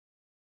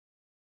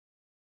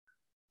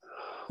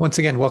Once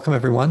again, welcome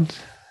everyone.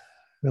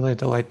 Really a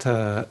delight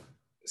to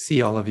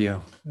see all of you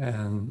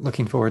and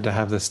looking forward to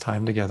have this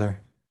time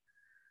together.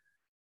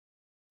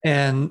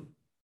 And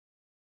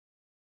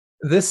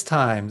this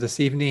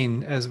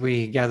evening, as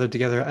we gather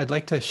together, I'd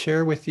like to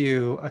share with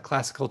you a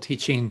classical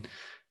teaching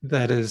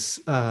that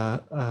is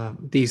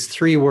these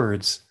three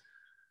words: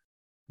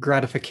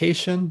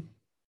 gratification,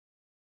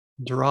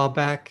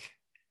 drawback,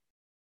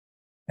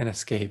 and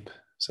escape.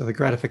 So the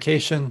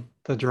gratification,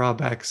 the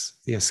drawbacks,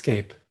 the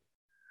escape.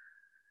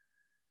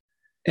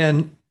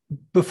 And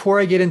before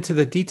I get into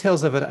the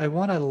details of it, I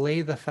want to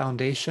lay the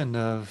foundation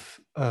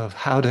of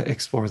how to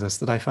explore this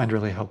that I find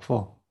really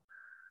helpful.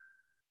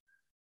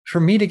 For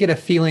me to get a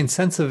feeling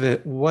sense of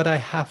it, what I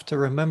have to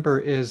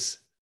remember is,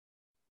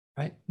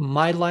 right,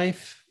 my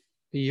life,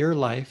 your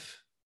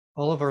life,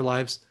 all of our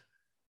lives,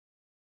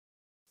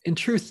 in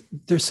truth,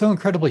 they're so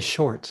incredibly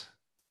short.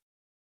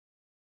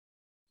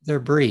 They're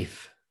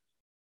brief.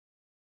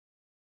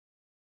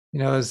 You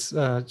know, as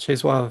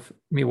Czesław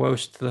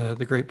Miłosz,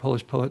 the great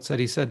Polish poet, said,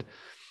 he said,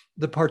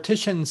 the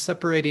partition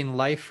separating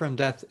life from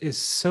death is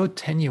so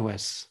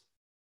tenuous.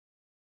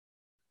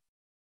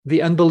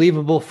 The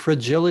unbelievable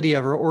fragility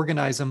of our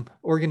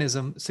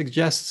organism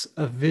suggests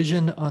a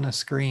vision on a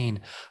screen,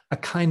 a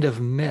kind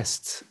of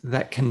mist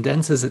that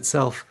condenses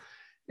itself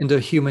into a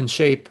human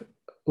shape,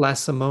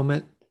 lasts a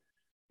moment,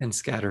 and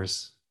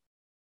scatters.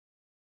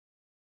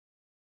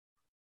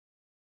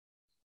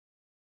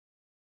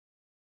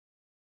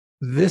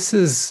 This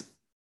is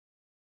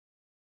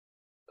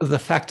the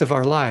fact of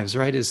our lives,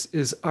 right?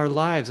 Is our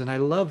lives, and I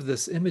love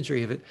this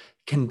imagery of it,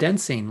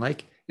 condensing,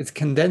 like it's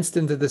condensed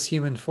into this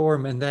human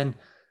form, and then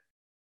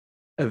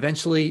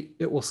eventually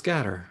it will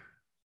scatter.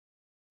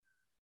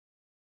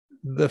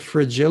 The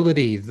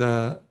fragility,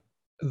 the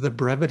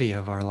brevity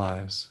of our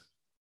lives.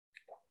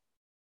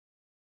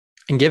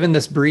 And given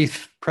this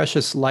brief,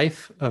 precious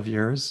life of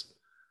yours,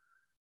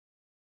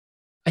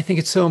 I think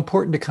it's so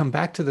important to come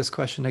back to this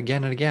question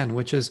again and again,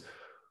 which is,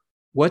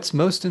 what's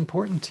most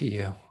important to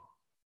you?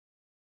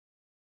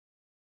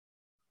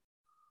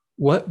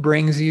 What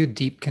brings you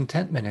deep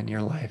contentment in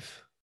your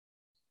life?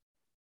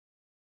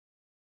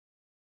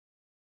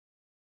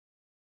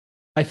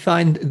 I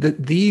find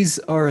that these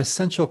are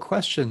essential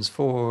questions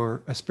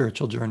for a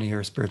spiritual journey or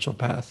a spiritual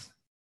path.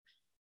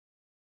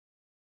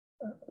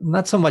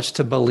 Not so much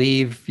to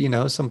believe, you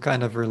know, some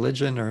kind of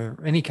religion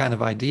or any kind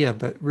of idea,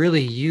 but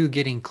really you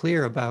getting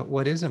clear about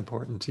what is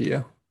important to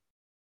you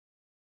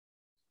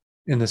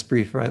in this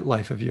brief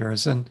life of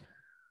yours and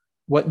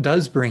what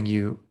does bring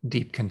you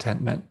deep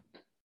contentment.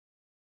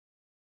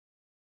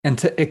 And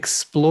to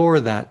explore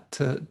that,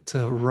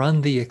 to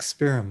run the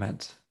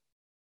experiment.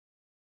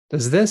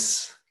 Does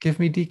this give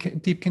me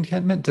deep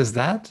contentment? Does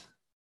that?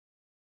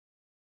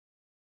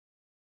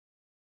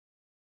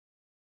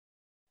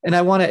 And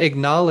I want to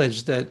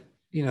acknowledge that,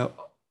 you know,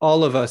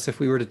 all of us, if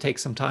we were to take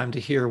some time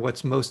to hear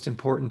what's most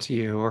important to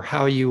you or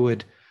how you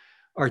would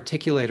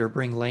articulate or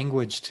bring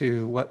language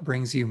to what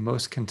brings you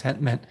most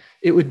contentment,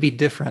 it would be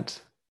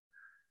different.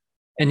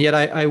 And yet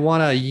I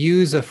want to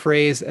use a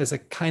phrase as a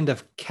kind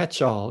of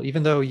catch-all,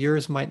 even though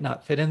yours might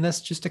not fit in this,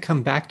 just to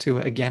come back to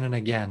it again and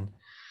again.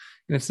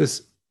 And it's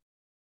this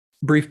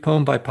brief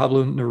poem by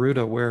Pablo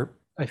Neruda where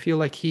I feel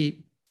like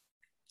he,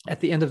 at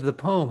the end of the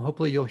poem,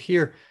 hopefully you'll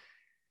hear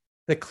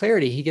the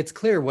clarity. He gets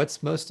clear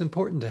what's most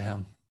important to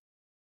him.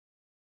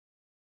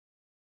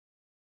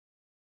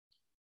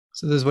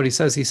 So this is what he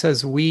says. He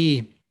says,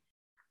 we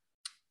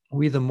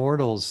the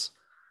mortals,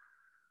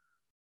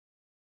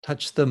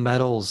 touch the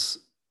metals,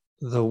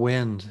 the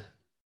wind,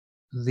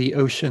 the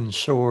ocean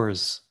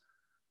shores,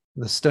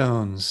 the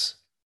stones,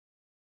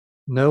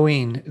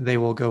 knowing they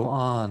will go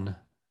on,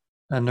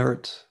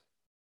 inert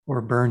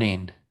or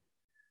burning.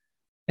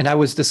 And I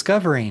was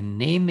discovering,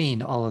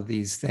 naming all of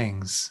these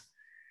things.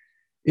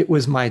 It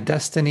was my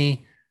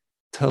destiny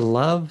to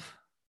love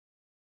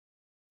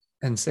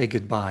and say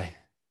goodbye.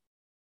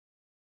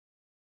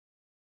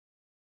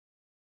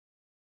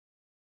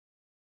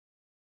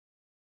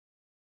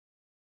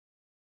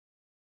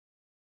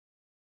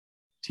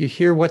 Do you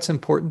hear what's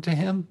important to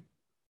him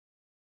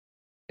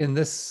in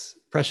this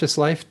precious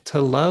life?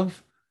 To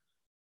love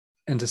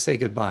and to say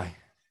goodbye.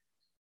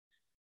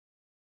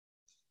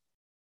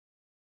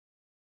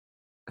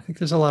 I think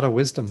there's a lot of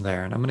wisdom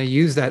there. And I'm going to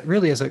use that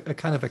really as a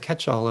kind of a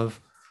catch-all of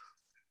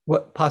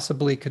what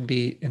possibly could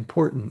be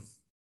important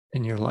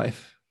in your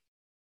life.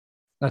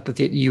 Not that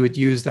you would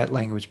use that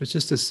language, but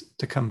just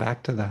to come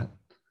back to that.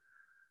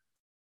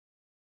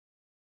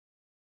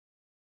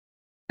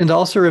 And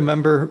also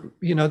remember,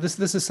 you know,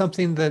 this is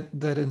something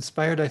that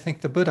inspired, I think,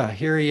 the Buddha.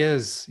 Here he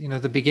is, you know,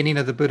 the beginning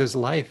of the Buddha's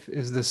life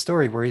is this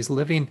story where he's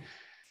living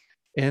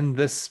in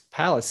this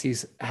palace. He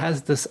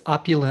has this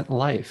opulent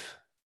life.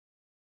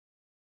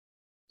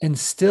 And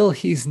still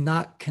he's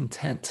not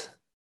content.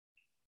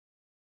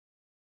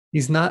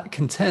 He's not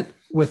content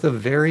with a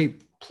very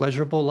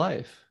pleasurable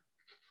life.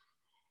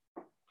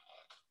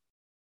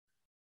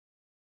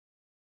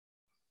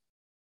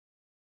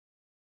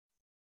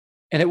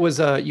 And it was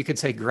a, you could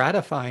say,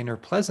 gratifying or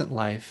pleasant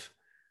life,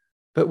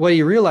 But what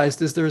he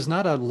realized is there's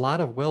not a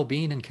lot of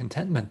well-being and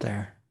contentment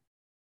there.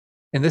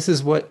 And this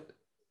is what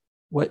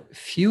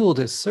fueled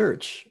his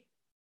search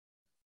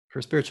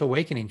for spiritual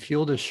awakening,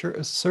 fueled his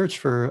search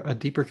for a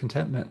deeper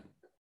contentment.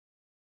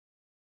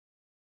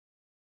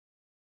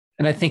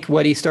 And I think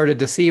what he started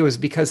to see was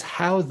because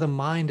how the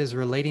mind is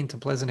relating to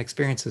pleasant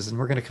experiences. And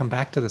we're going to come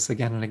back to this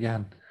again and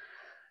again.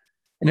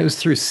 And it was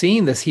through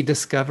seeing this, he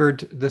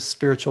discovered this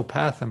spiritual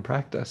path and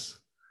practice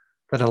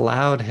that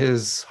allowed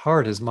his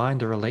heart, his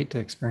mind to relate to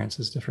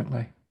experiences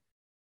differently,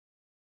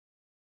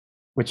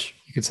 which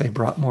you could say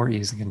brought more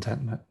ease and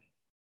contentment.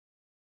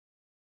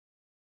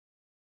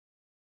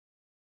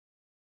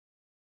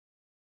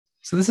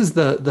 So this is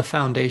the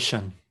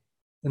foundation.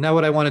 And now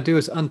what I want to do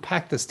is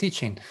unpack this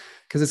teaching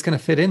because it's going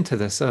to fit into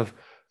this of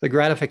the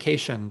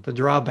gratification, the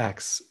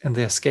drawbacks, and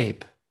the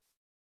escape.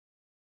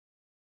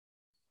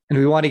 And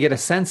we want to get a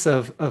sense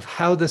of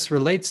how this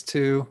relates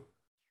to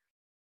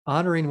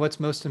honoring what's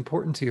most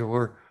important to you,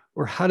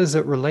 or how does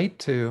it relate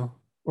to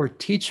or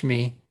teach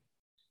me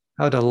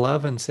how to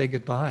love and say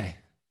goodbye,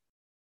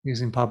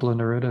 using Pablo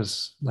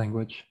Neruda's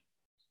language.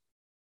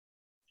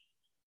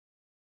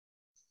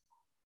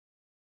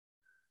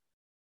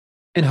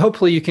 And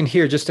hopefully you can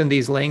hear just in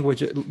this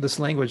language,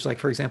 like,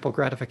 for example,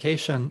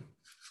 gratification,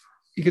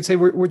 you could say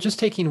we're just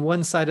taking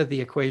one side of the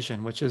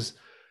equation, which is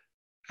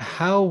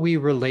how we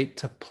relate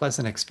to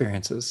pleasant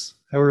experiences,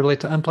 how we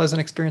relate to unpleasant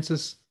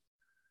experiences.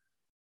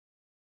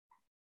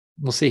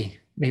 We'll see,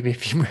 maybe a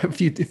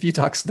few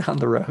talks down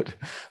the road,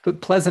 but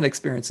pleasant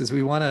experiences,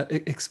 we want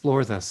to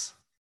explore this.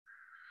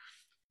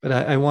 But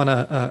I want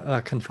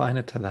to confine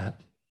it to that.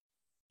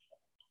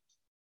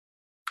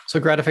 So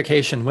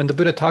gratification, when the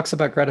Buddha talks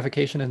about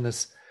gratification in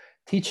this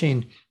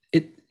teaching,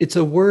 it's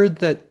a word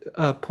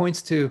that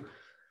points to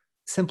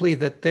simply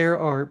that there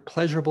are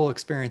pleasurable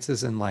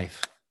experiences in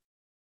life.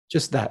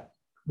 Just that.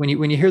 When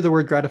you hear the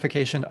word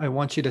gratification, I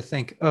want you to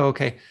think, oh,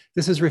 okay,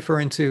 this is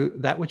referring to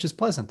that which is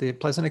pleasant, the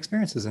pleasant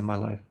experiences in my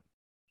life.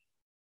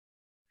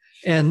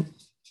 And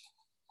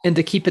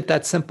to keep it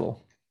that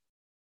simple.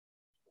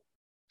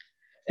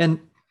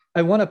 And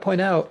I want to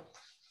point out,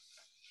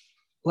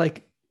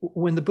 like,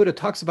 when the Buddha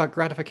talks about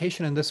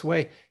gratification in this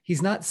way,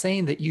 he's not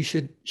saying that you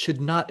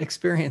should not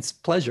experience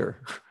pleasure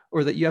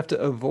or that you have to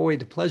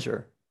avoid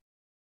pleasure.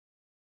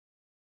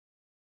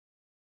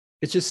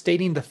 It's just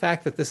stating the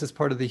fact that this is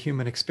part of the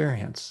human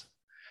experience.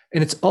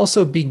 And it's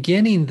also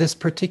beginning this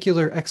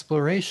particular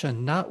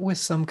exploration, not with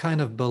some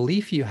kind of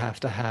belief you have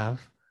to have,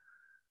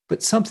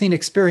 but something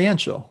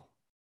experiential.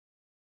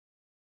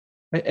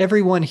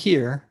 Everyone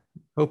here,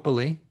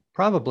 hopefully,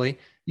 probably,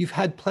 you've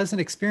had pleasant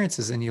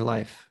experiences in your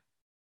life.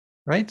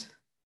 Right?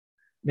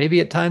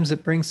 Maybe at times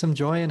it brings some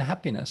joy and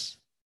happiness.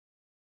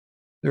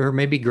 Or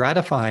maybe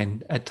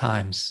gratifying at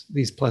times,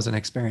 these pleasant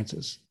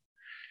experiences.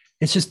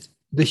 It's just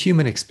the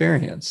human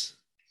experience.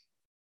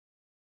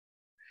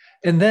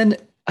 And then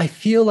I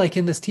feel like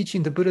in this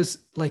teaching, the Buddha's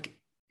like,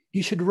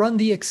 you should run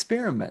the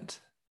experiment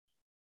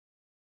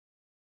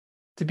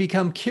to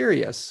become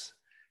curious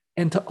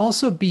and to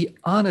also be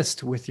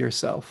honest with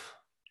yourself.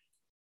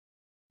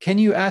 Can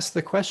you ask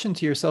the question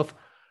to yourself,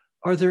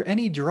 are there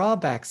any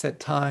drawbacks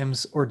at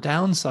times or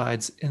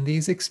downsides in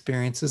these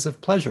experiences of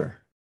pleasure?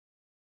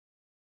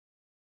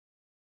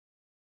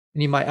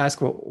 And you might ask,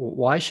 well,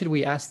 why should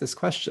we ask this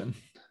question?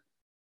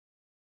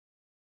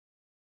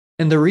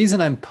 And the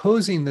reason I'm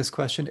posing this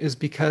question is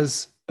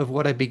because of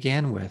what I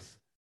began with.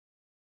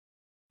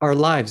 Our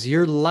lives,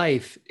 your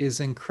life is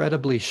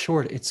incredibly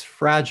short. It's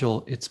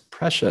fragile. It's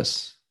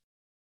precious.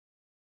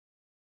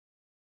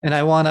 And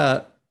I want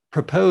to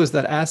propose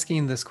that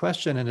asking this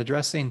question and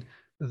addressing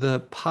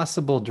the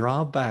possible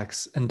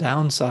drawbacks and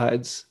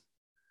downsides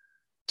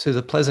to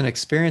the pleasant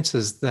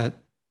experiences that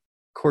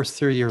course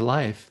through your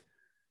life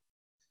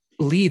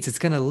it's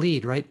going to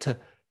lead, right, to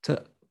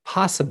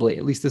possibly,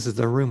 at least this is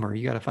the rumor,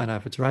 you got to find out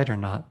if it's right or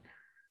not,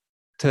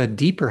 to a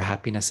deeper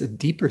happiness, a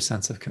deeper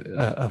sense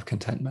of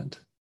contentment.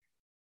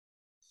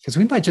 Because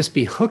we might just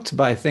be hooked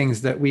by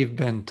things that we've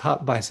been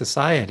taught by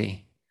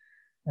society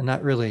and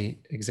not really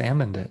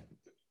examined it.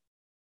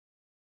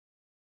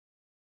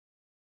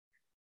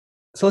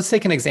 So let's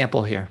take an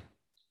example here.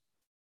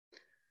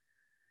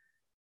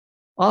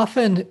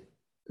 Often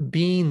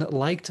being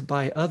liked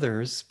by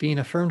others, being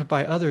affirmed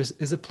by others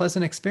is a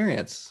pleasant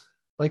experience.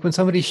 Like when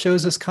somebody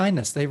shows us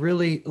kindness, they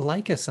really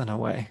like us in a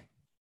way.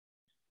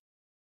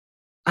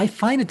 I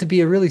find it to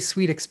be a really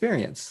sweet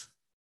experience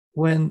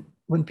when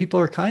people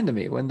are kind to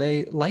me, when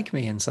they like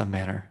me in some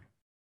manner.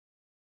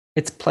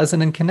 It's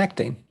pleasant and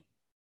connecting.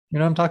 You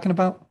know what I'm talking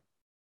about?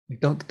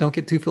 Don't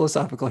get too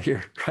philosophical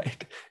here,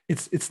 right?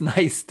 It's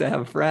nice to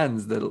have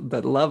friends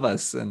that love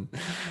us and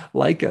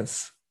like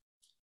us.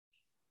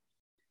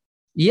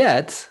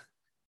 Yet,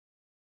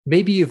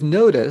 maybe you've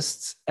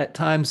noticed at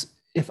times,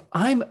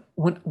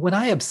 when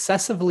I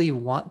obsessively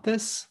want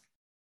this,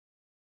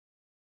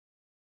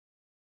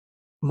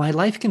 my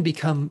life can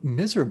become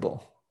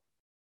miserable.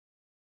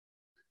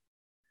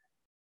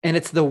 And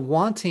it's the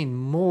wanting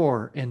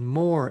more and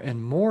more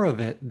and more of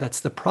it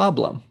that's the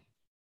problem.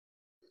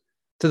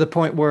 To the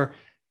point where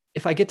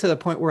if I get to the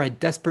point where I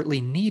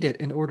desperately need it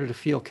in order to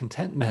feel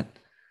contentment,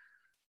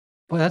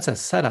 boy, that's a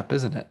setup,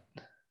 isn't it?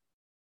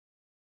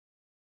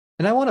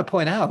 And I want to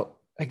point out,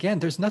 again,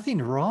 there's nothing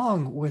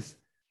wrong with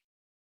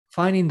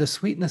finding the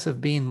sweetness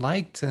of being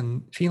liked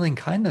and feeling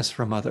kindness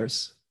from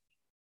others.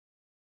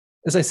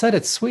 As I said,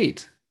 it's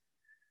sweet.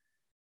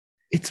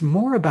 It's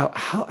more about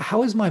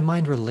how is my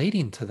mind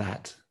relating to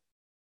that?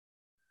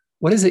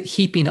 What is it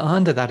heaping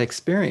onto that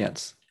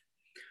experience?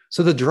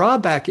 So the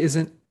drawback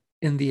isn't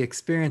in the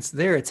experience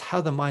there, it's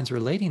how the mind's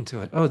relating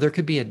to it. Oh, there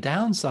could be a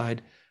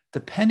downside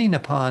depending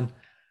upon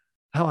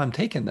how I'm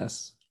taking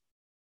this.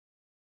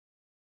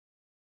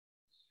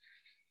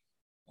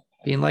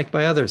 Being liked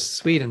by others,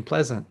 sweet and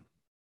pleasant.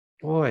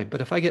 Boy,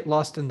 but if I get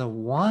lost in the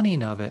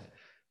wanting of it,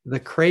 the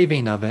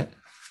craving of it,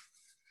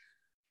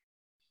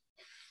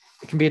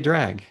 it can be a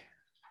drag,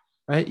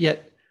 right?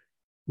 Yet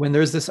when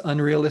there's this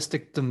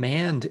unrealistic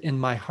demand in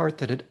my heart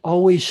that it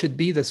always should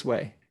be this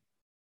way,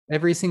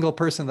 every single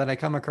person that I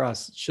come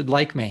across should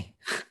like me.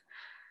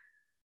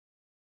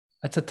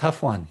 That's a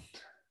tough one.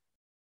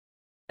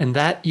 And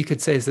that, you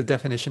could say, is the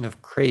definition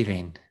of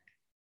craving,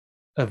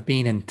 of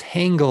being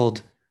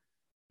entangled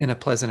in a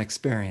pleasant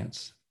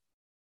experience.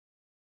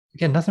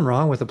 Again, nothing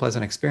wrong with a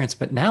pleasant experience,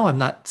 but now I'm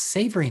not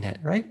savoring it,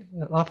 right?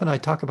 Often I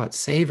talk about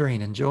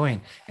savoring,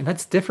 enjoying, and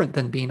that's different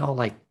than being all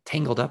like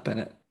tangled up in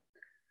it.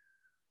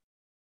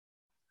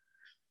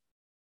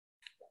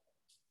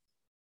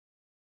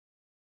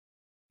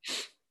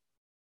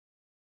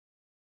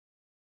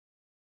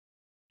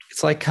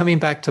 It's like coming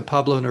back to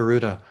Pablo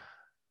Neruda.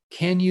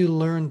 Can you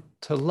learn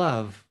to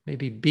love,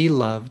 maybe be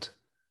loved,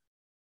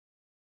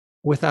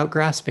 without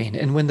grasping?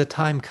 And when the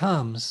time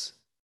comes,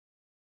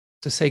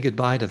 to say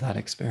goodbye to that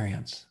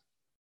experience.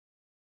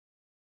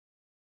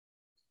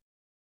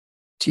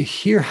 Do you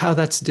hear how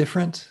that's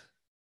different?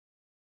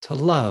 To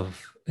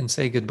love and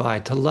say goodbye,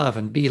 to love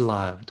and be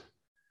loved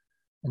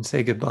and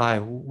say goodbye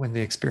when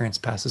the experience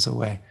passes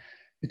away.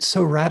 It's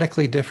so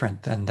radically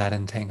different than that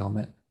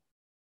entanglement.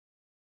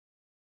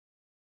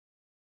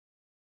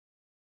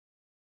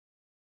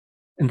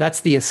 And that's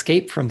the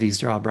escape from these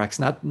drawbacks,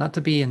 not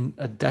to be in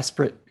a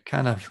desperate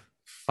kind of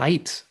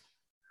fight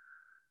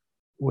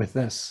with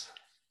this,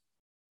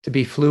 to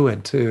be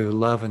fluid, to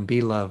love and be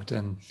loved,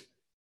 and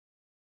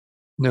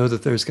know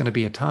that there's going to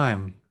be a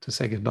time to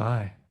say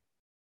goodbye.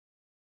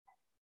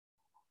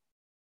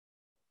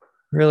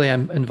 Really,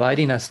 I'm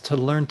inviting us to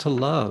learn to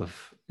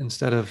love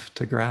instead of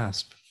to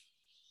grasp.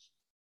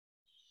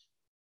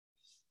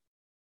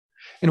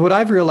 And what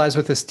I've realized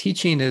with this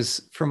teaching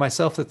is for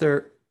myself that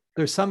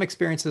there's some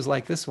experiences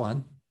like this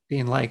one,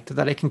 being liked,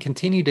 that I can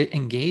continue to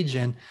engage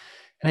in.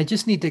 And I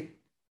just need to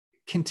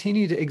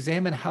continue to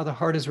examine how the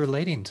heart is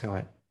relating to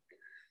it.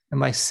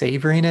 Am I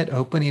savoring it,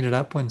 opening it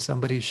up when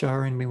somebody's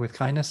showering me with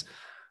kindness?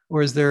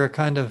 Or is there a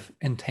kind of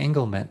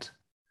entanglement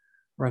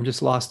where I'm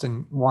just lost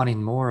in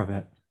wanting more of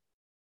it?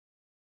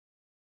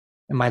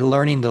 Am I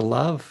learning to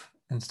love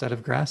instead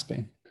of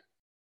grasping?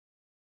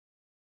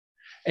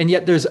 And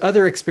yet there's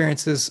other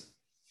experiences,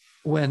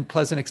 when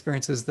pleasant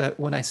experiences, that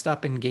when I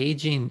stop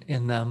engaging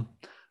in them,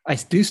 I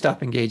do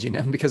stop engaging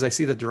in them because I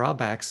see the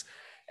drawbacks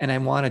and I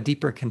want a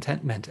deeper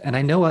contentment. And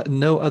I know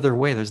no other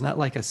way. There's not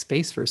like a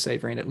space for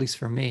savoring, at least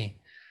for me.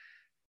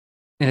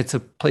 And it's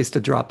a place to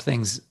drop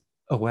things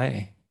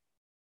away.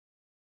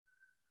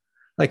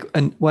 Like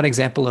one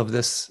example of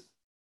this,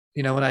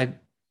 when I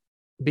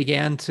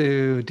began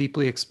to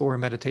deeply explore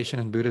meditation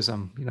and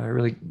Buddhism,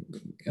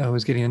 I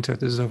was getting into it.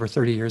 This is over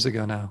 30 years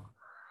ago now.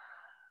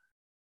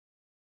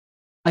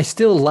 I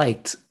still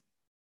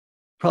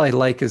probably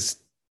like is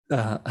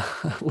a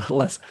little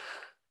less.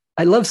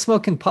 I love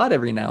smoking pot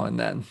every now and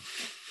then.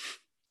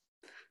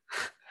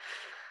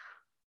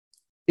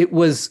 It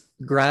was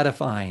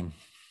gratifying,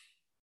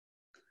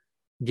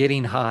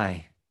 getting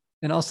high,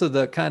 and also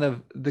the kind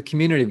of the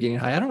community of getting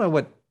high. I don't know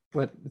what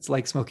it's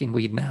like smoking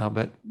weed now,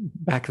 but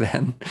back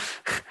then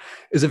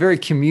it was a very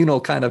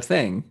communal kind of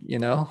thing,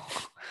 there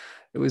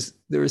was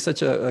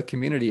such a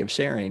community of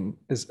sharing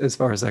as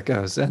far as that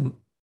goes. And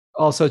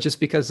also just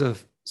because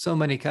of so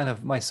many kind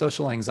of my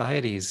social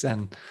anxieties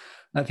and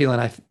not feeling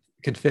I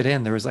could fit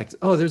in, there was like,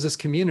 oh, there's this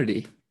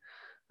community.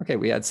 Okay,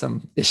 we had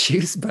some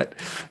issues, but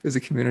it was a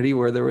community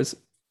where there was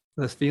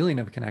this feeling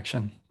of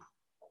connection.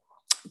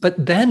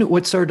 But then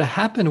what started to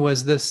happen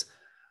was this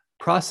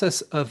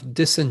process of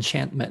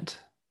disenchantment,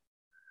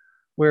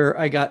 where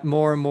I got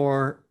more and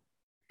more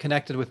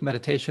connected with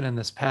meditation in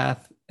this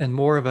path and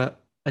more of a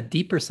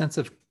deeper sense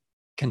of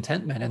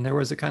contentment. And there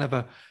was a kind of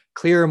a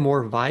clearer,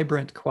 more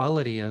vibrant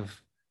quality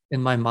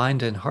in my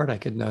mind and heart I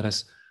could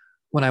notice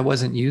when I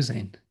wasn't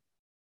using.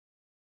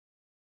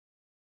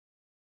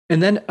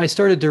 And then I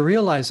started to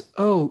realize,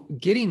 oh,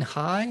 getting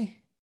high,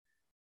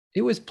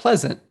 it was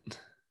pleasant.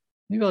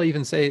 Maybe I'll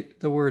even say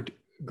the word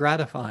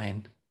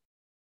gratifying.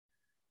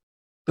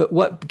 But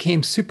what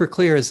became super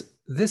clear is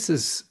this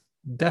is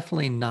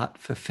definitely not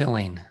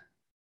fulfilling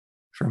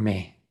for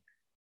me.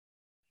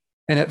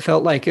 And it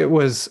felt like it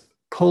was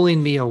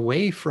pulling me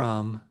away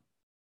from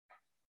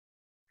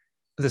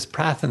this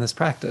path and this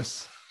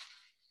practice.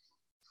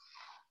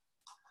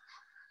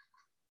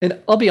 And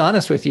I'll be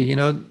honest with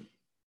you,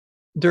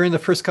 during the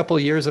first couple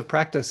of years of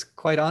practice,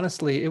 quite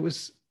honestly, it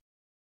was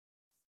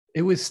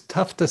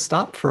tough to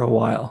stop for a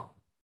while.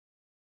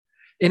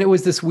 And it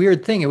was this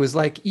weird thing. It was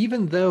like,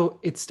 even though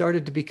it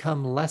started to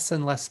become less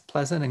and less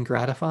pleasant and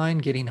gratifying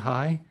getting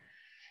high,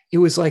 it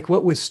was like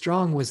what was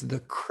strong was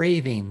the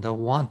craving, the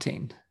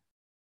wanting,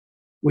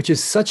 which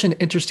is such an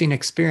interesting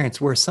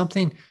experience where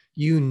something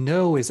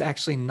is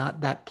actually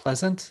not that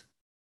pleasant,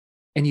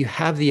 and you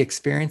have the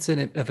experience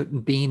of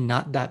it being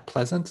not that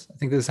pleasant. I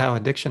think this is how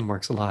addiction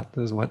works a lot.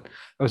 This is what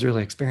I was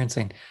really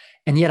experiencing.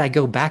 And yet I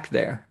go back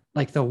there.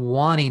 Like the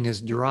wanting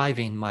is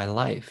driving my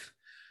life.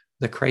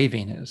 The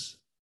craving is.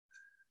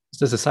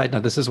 Just as a side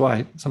note, this is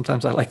why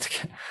sometimes I like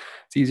to,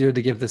 it's easier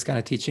to give this kind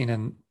of teaching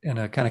in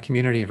a kind of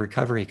community of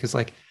recovery, because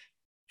like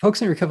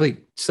folks in recovery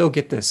so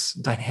get this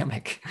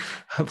dynamic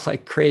of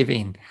like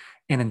craving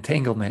and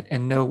entanglement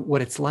and know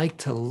what it's like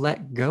to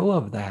let go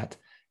of that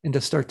and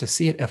to start to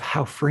see it, of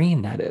how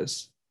freeing that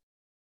is,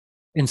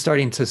 and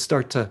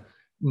start to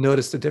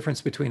notice the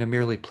difference between a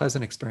merely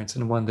pleasant experience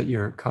and one that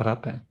you're caught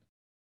up in.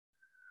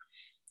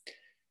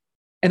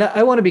 And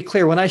I want to be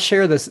clear when I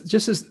share this,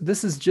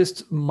 this is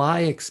just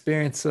my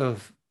experience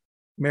of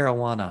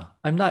marijuana.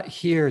 I'm not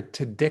here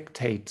to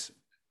dictate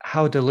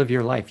how to live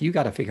your life. You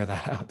got to figure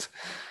that out.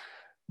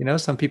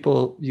 Some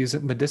people use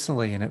it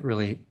medicinally and it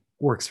really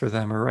works for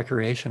them, or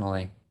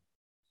recreationally.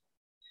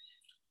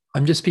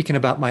 I'm just speaking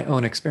about my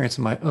own experience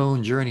and my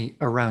own journey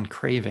around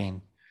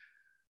craving,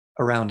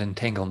 around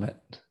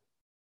entanglement.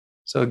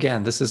 So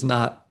again,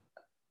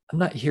 I'm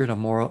not here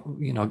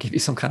to give you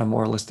some kind of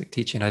moralistic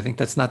teaching. I think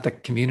that's not the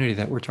community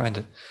that we're trying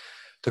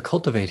to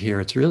cultivate here.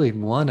 It's really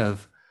one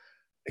of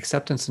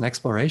acceptance and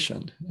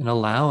exploration, and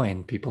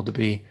allowing people to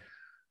be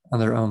on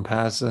their own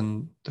paths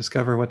and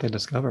discover what they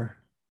discover.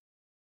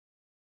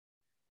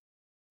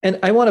 And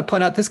I want to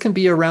point out, this can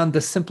be around the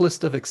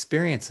simplest of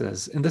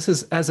experiences. And this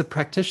is, as a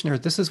practitioner,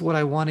 this is what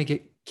I want to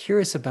get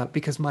curious about,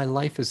 because my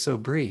life is so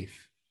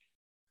brief.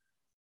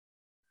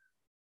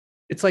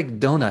 It's like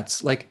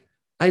donuts. Like,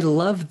 I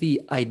love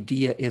the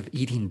idea of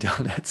eating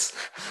donuts.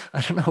 I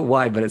don't know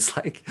why, but it's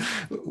like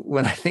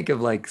when I think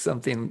of like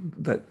something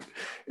that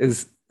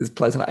is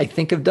pleasant, I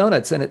think of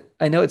donuts. And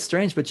I know it's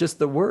strange, but just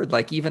the word,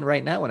 like even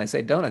right now when I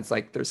say donuts,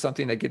 like there's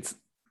something that gets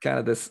kind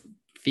of this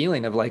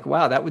feeling of like,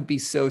 wow, that would be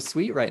so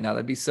sweet right now.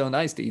 That'd be so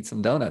nice to eat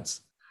some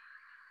donuts.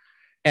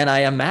 And I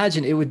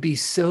imagine it would be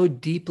so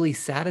deeply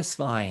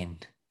satisfying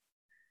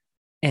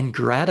and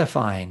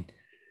gratifying.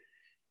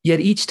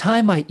 Yet each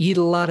time I eat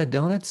a lot of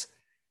donuts,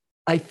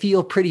 I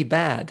feel pretty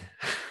bad.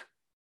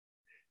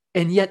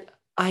 And yet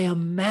I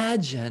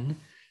imagine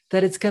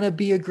that it's going to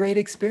be a great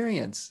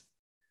experience.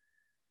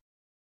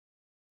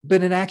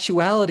 But in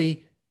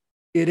actuality,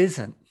 it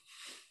isn't.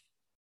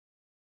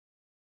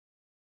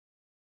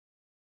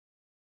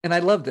 And I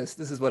love this.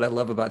 This is what I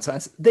love about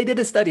science. They did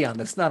a study on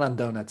this, not on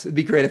donuts. It'd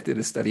be great if they did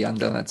a study on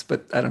donuts,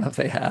 but I don't know if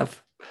they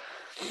have.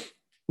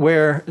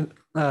 Where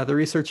the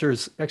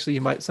researchers, actually,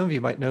 some of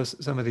you might know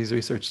some of these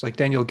research, like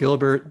Daniel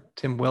Gilbert,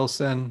 Tim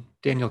Wilson,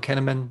 Daniel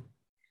Kahneman,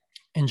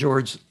 and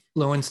George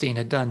Lowenstein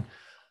had done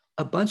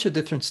a bunch of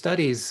different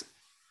studies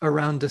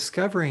around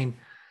discovering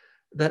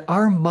that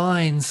our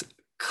minds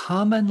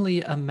commonly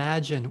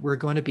imagine we're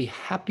going to be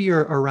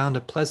happier around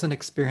a pleasant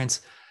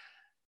experience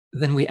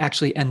than we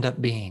actually end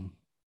up being,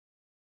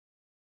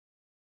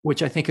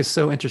 which I think is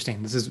so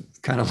interesting. This is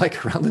kind of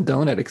like around the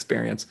donut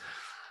experience,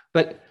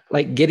 but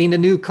like getting a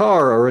new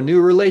car or a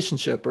new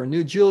relationship or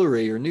new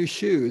jewelry or new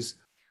shoes,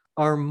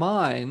 our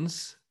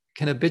minds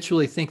can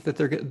habitually think that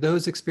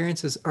those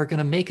experiences are going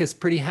to make us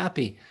pretty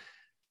happy,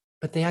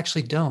 but they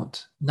actually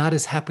don't. Not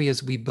as happy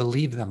as we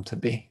believe them to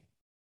be.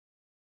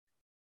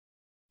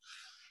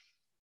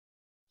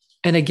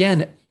 And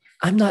again,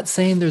 I'm not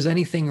saying there's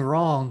anything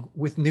wrong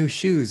with new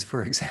shoes,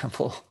 for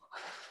example.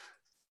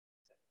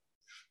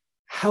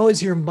 How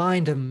is your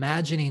mind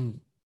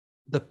imagining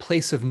the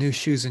place of new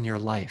shoes in your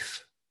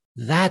life?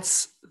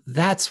 That's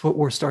what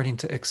we're starting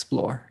to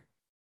explore.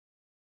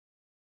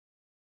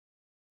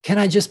 Can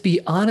I just be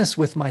honest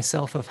with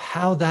myself of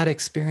how that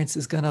experience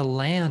is going to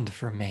land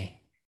for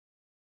me?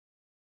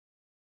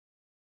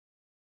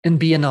 And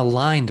being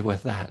aligned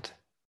with that.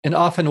 And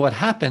often what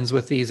happens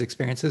with these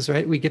experiences,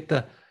 right? We get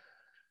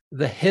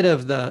the hit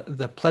of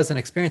the pleasant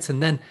experience.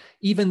 And then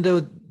even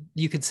though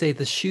you could say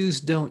the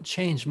shoes don't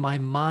change, my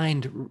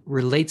mind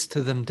relates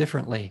to them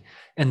differently,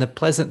 and the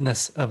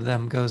pleasantness of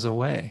them goes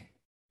away.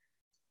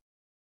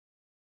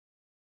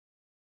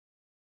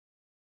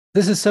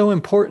 This is so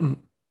important,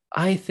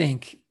 I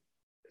think,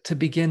 to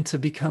begin to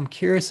become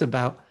curious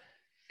about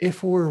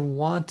if we're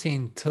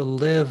wanting to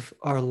live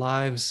our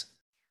lives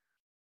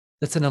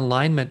that's in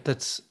alignment,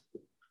 that's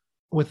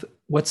with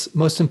what's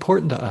most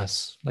important to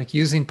us. Like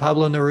using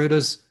Pablo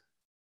Neruda's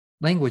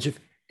language,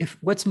 if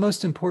what's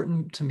most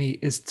important to me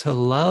is to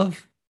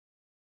love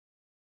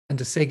and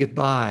to say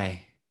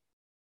goodbye,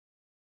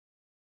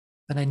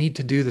 then I need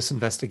to do this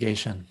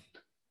investigation.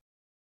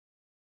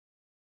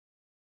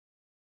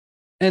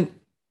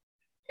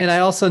 And I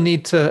also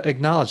need to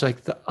acknowledge,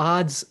 like, the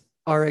odds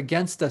are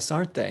against us,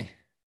 aren't they?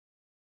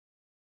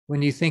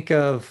 When you think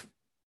of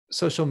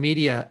social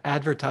media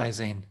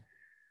advertising,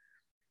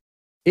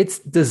 it's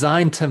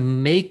designed to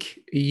make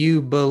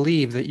you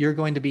believe that you're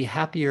going to be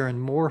happier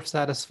and more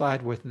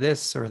satisfied with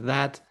this or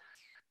that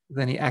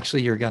than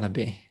you're going to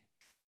be.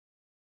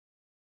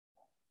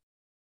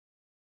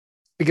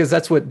 Because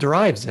that's what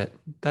drives it.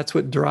 That's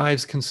what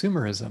drives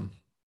consumerism.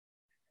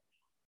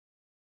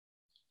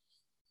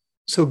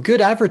 So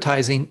good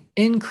advertising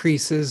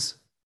increases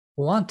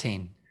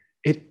wanting.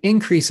 It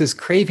increases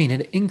craving.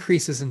 It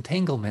increases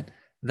entanglement.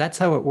 That's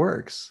how it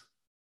works.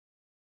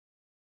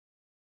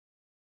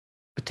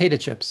 Potato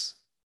chips,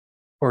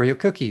 Oreo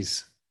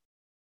cookies,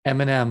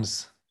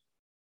 M&Ms,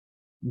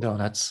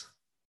 donuts,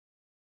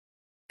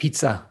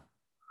 pizza.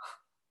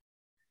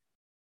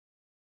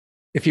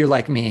 If you're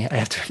like me, I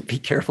have to be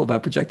careful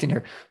about projecting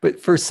here. But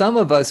for some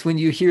of us, when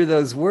you hear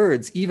those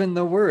words, even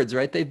the words,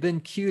 right, they've been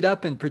queued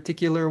up in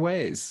particular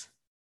ways.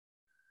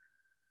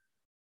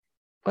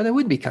 Oh, that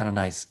would be kind of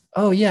nice.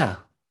 Oh, yeah.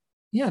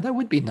 Yeah, that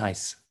would be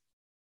nice.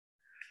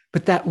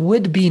 But that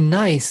would be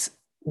nice.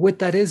 What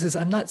that is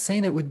I'm not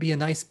saying it would be a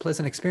nice,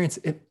 pleasant experience.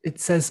 It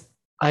says,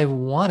 I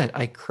want it.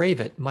 I crave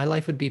it. My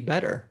life would be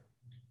better.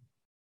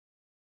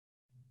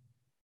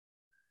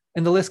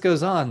 And the list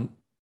goes on.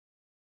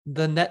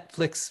 The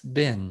Netflix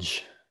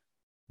binge,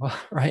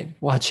 right?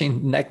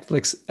 Watching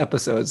Netflix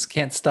episodes,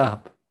 can't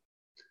stop.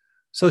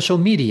 Social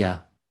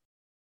media,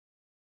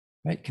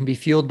 right? Can be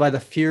fueled by the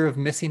fear of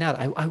missing out.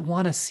 I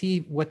want to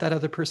see what that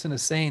other person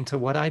is saying to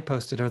what I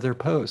posted or their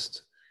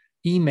post.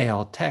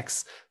 Email,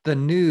 text, the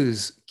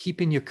news,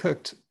 keeping you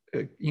cooked,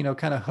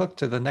 kind of hooked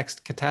to the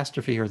next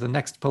catastrophe or the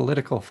next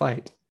political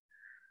fight.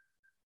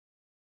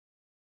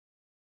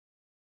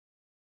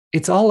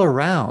 It's all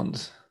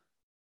around.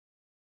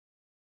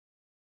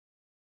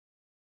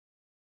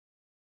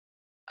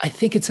 I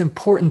think it's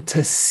important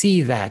to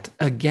see that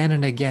again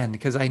and again,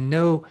 because I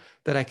know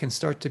that I can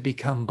start to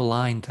become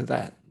blind to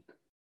that.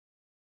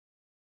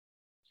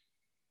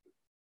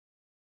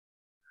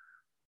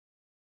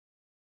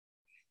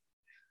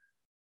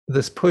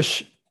 This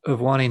push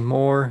of wanting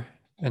more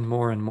and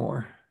more and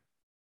more.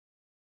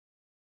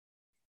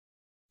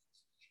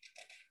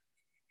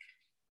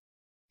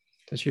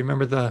 Does you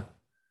remember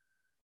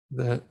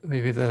the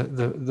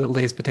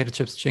Lay's potato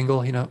chips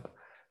jingle?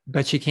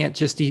 Bet you can't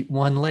just eat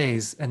one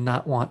Lay's and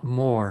not want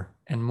more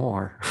and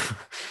more.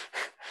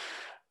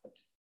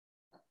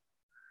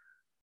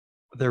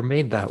 They're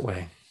made that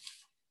way.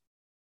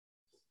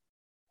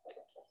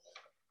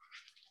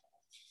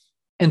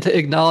 And to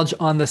acknowledge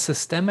on the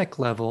systemic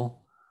level,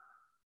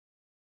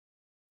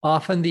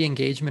 often the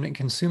engagement in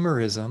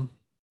consumerism,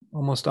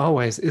 almost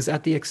always, is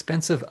at the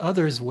expense of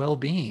others'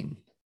 well-being.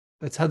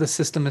 That's how the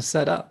system is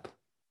set up.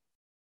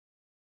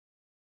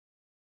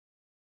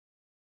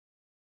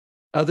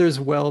 Others'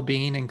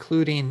 well-being,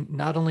 including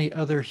not only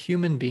other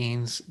human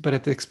beings, but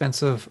at the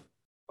expense of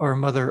our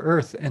Mother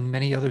Earth and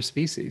many other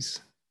species.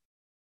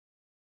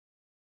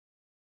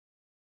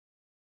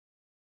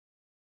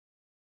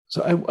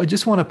 So I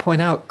just want to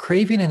point out,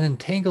 craving and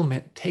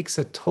entanglement takes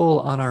a toll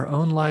on our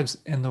own lives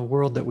and the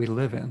world that we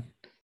live in.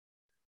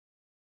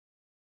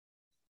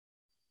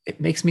 It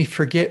makes me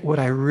forget what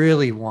I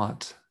really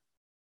want.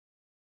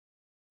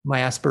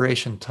 My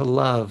aspiration to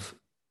love,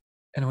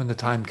 and when the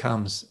time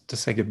comes, to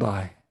say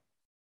goodbye.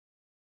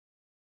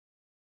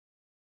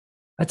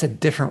 That's a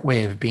different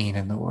way of being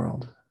in the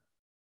world.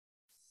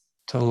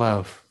 To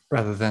love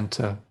rather than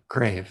to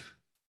crave.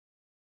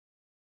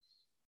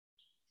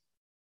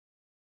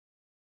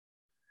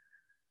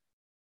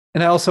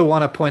 And I also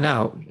want to point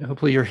out,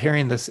 hopefully you're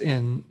hearing this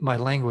in my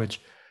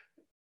language,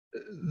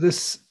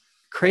 this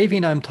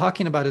craving I'm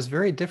talking about is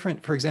very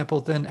different, for example,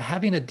 than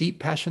having a deep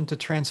passion to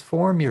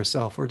transform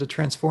yourself or to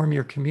transform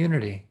your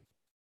community.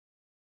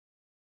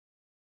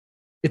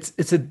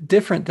 It's a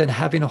different than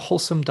having a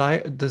wholesome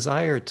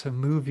desire to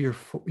move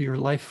your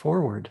life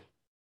forward,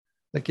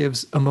 that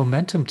gives a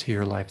momentum to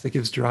your life, that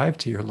gives drive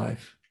to your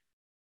life.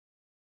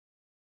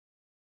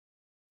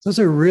 Those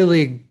are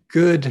really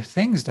good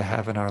things to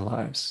have in our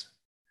lives.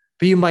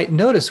 But you might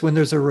notice when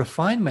there's a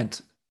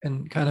refinement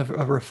and kind of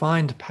a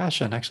refined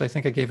passion. Actually, I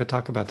think I gave a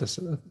talk about this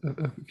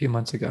a few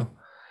months ago.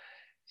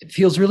 It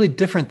feels really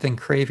different than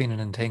craving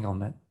and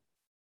entanglement.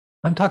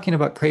 I'm talking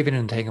about craving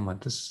and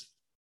entanglement. This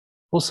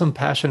wholesome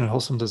passion and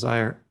wholesome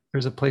desire,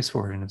 there's a place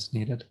for it and it's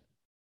needed.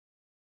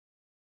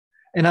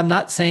 And I'm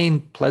not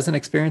saying pleasant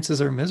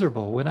experiences are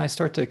miserable. When I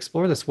start to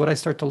explore this, what I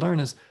start to learn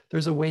is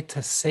there's a way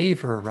to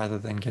savor rather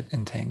than get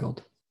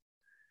entangled.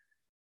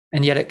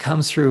 And yet it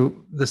comes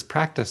through this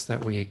practice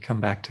that we come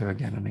back to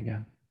again and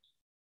again.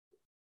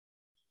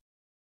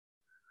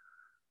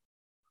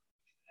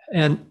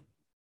 And,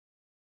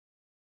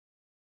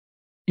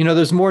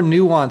 there's more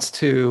nuance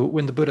to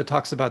when the Buddha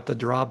talks about the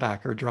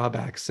drawback or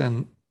drawbacks.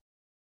 And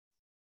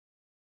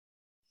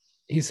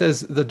he says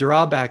the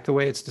drawback, the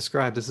way it's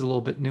described, is a little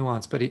bit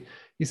nuanced, but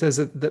he says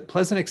that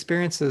pleasant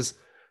experiences,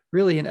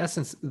 really, in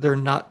essence, they're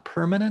not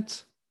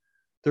permanent,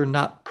 they're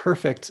not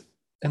perfect,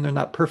 and they're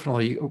not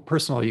personal,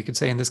 you could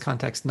say in this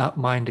context, not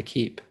mine to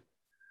keep.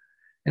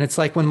 And it's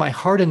like when my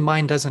heart and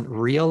mind doesn't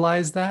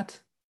realize that,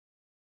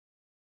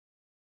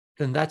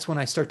 then that's when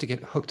I start to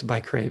get hooked by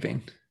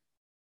craving.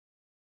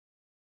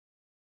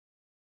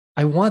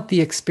 I want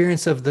the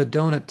experience of the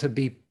donut to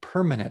be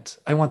permanent.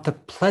 I want the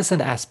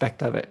pleasant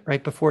aspect of it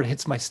right before it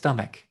hits my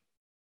stomach.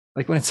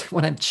 Like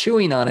when I'm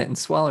chewing on it and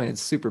swallowing,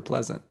 it's super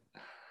pleasant.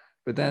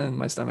 But then in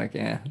my stomach,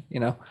 yeah, you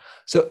know.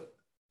 So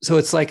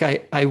it's like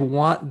I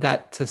want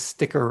that to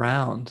stick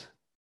around.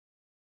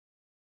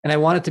 And I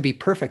want it to be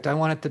perfect. I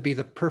want it to be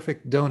the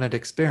perfect donut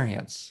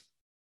experience.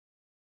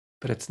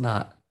 But it's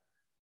not.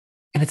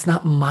 And it's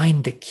not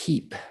mine to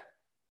keep.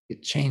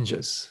 It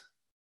changes.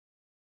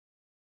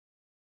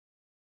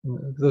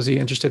 For those of you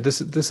interested,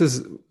 this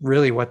is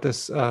really what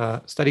this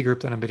study group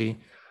that I'm going to be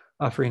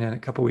offering in a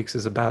couple of weeks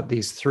is about.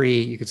 These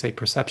three, you could say,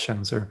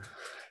 perceptions or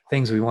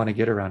things we want to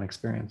get around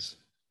experience.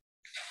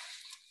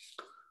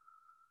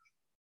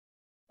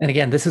 And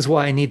again, this is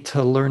why I need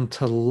to learn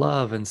to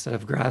love instead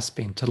of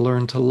grasping, to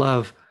learn to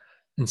love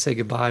and say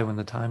goodbye when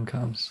the time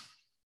comes.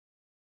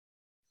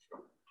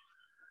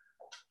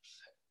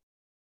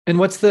 And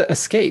what's the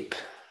escape?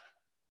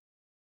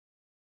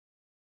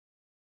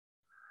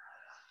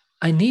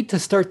 I need to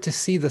start to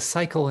see the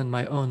cycle in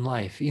my own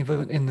life,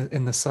 even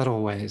in the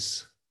subtle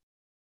ways.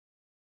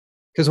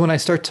 Because when I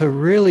start to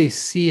really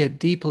see it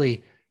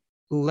deeply,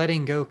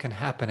 letting go can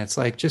happen. It's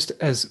like, just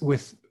as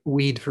with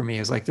weed for me,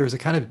 is like there's a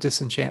kind of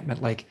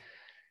disenchantment, like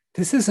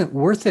this isn't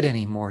worth it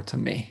anymore to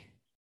me.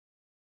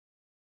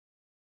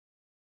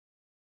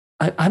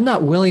 I'm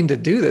not willing to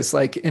do this.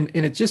 Like, and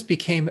it just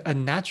became a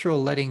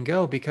natural letting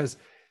go because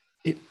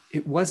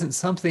it wasn't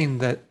something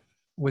that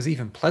was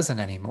even pleasant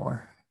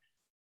anymore.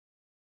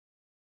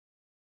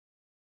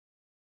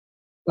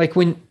 Like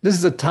when this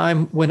is a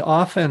time when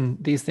often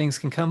these things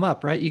can come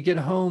up, right? You get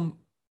home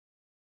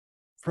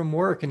from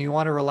work and you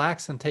want to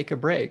relax and take a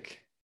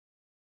break.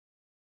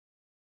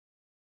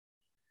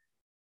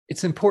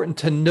 It's important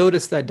to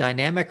notice that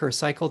dynamic or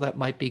cycle that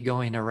might be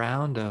going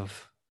around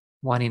of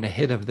wanting a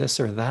hit of this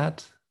or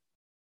that.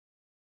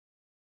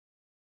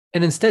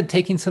 And instead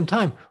taking some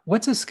time.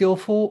 What's a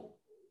skillful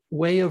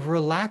way of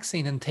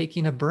relaxing and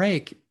taking a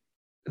break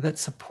that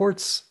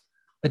supports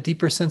a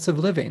deeper sense of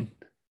living?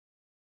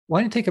 Why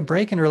don't you take a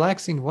break and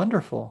relaxing?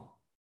 Wonderful.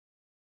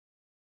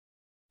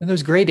 And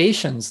there's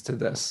gradations to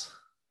this.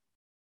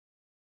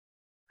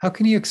 How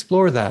can you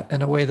explore that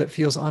in a way that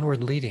feels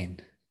onward leading?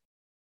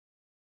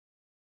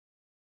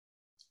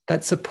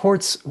 That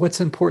supports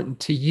what's important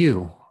to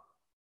you,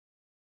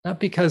 not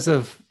because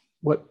of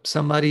what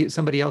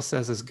somebody else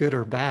says is good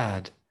or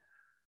bad,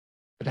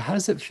 but how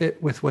does it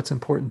fit with what's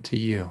important to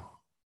you?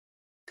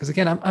 Because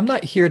again, I'm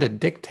not here to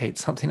dictate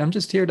something. I'm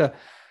just here to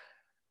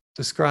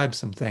describe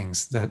some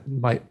things that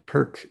might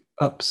perk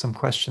up some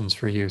questions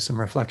for you, some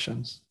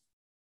reflections.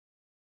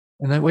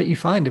 And then what you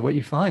find,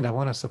 I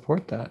want to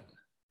support that.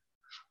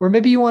 Or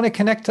maybe you want to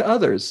connect to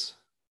others.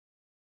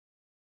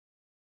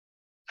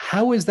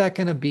 How is that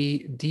going to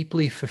be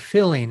deeply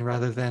fulfilling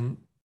rather than,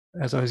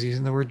 as I was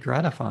using the word,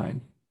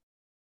 gratifying?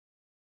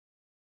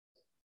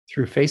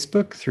 Through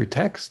Facebook, through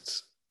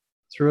texts,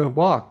 through a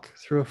walk,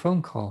 through a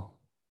phone call.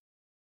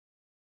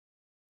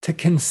 To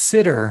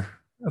consider,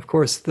 of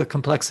course, the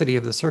complexity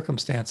of the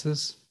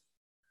circumstances,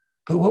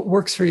 but what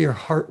works for your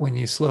heart when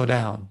you slow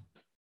down?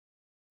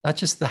 Not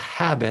just the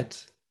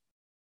habit,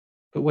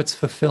 but what's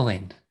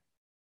fulfilling.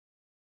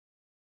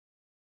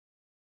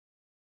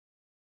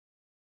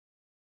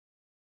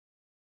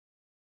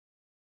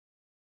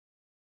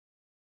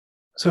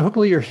 So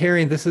hopefully you're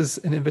hearing this is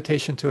an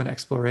invitation to an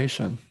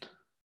exploration.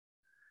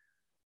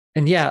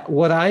 And yeah,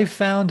 what I've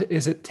found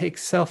is it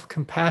takes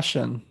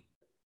self-compassion,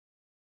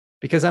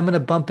 because I'm going to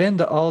bump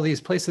into all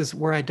these places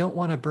where I don't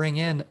want to bring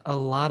in a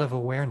lot of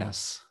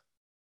awareness.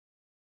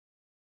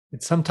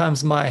 It's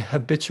sometimes my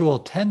habitual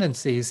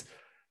tendencies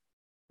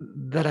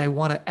that I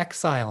want to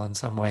exile in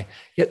some way.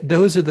 Yet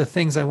those are the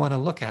things I want to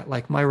look at,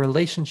 like my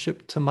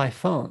relationship to my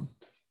phone.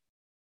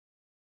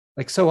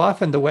 Like so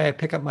often the way I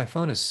pick up my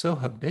phone is so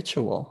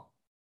habitual,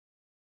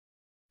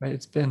 right?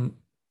 It's been,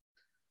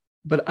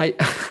 but I,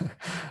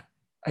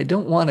 I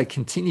don't want to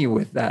continue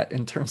with that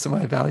in terms of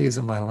my values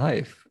in my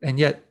life. And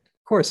yet,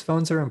 of course,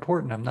 phones are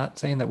important. I'm not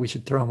saying that we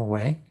should throw them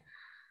away.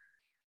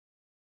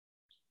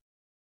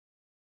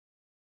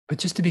 But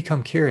just to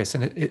become curious,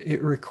 and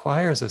it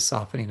requires a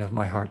softening of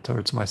my heart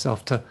towards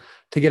myself to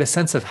get a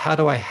sense of how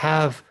do I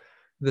have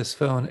this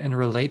phone and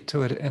relate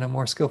to it in a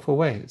more skillful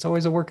way. It's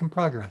always a work in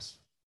progress.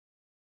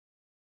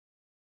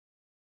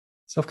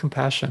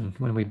 Self-compassion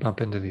when we bump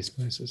into these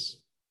places.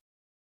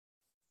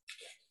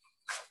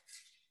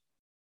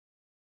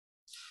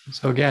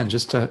 So again,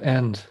 just to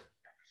end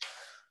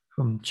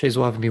from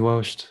Czesław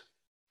Miłosz,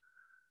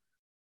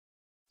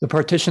 the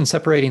partition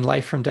separating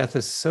life from death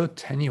is so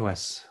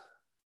tenuous.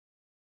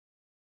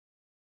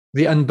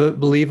 The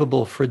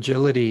unbelievable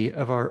fragility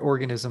of our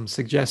organism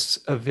suggests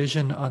a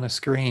vision on a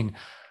screen,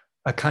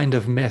 a kind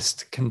of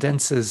mist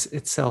condenses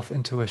itself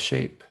into a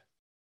shape,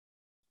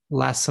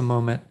 lasts a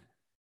moment,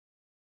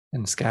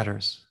 and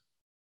scatters.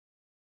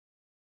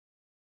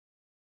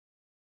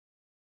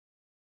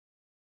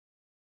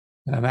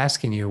 And I'm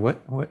asking you,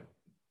 what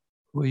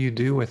will you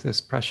do with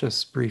this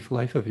precious brief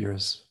life of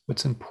yours?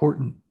 what's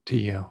important to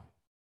you.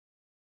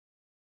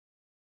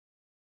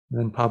 And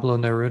then Pablo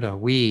Neruda,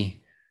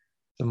 we,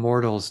 the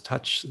mortals,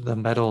 touch the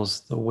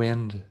metals, the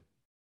wind,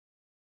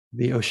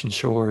 the ocean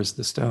shores,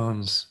 the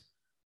stones,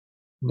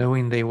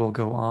 knowing they will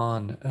go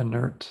on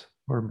inert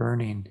or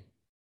burning.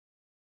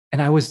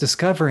 And I was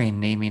discovering,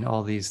 naming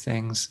all these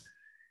things,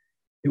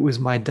 it was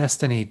my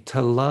destiny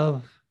to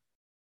love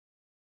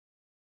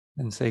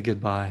and say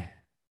goodbye.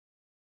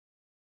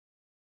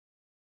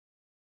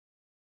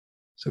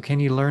 So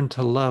can you learn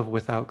to love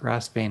without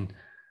grasping?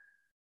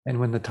 And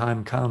when the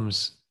time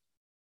comes,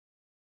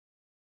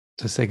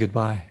 to say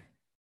goodbye.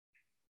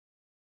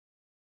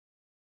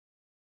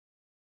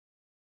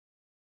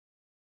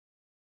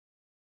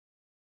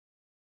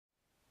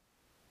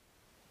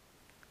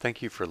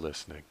 Thank you for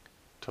listening.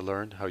 To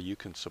learn how you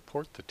can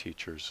support the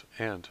teachers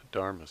and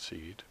Dharma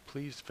Seed,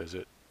 please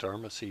visit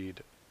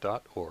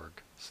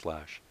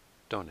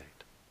dharmaseed.org/donate.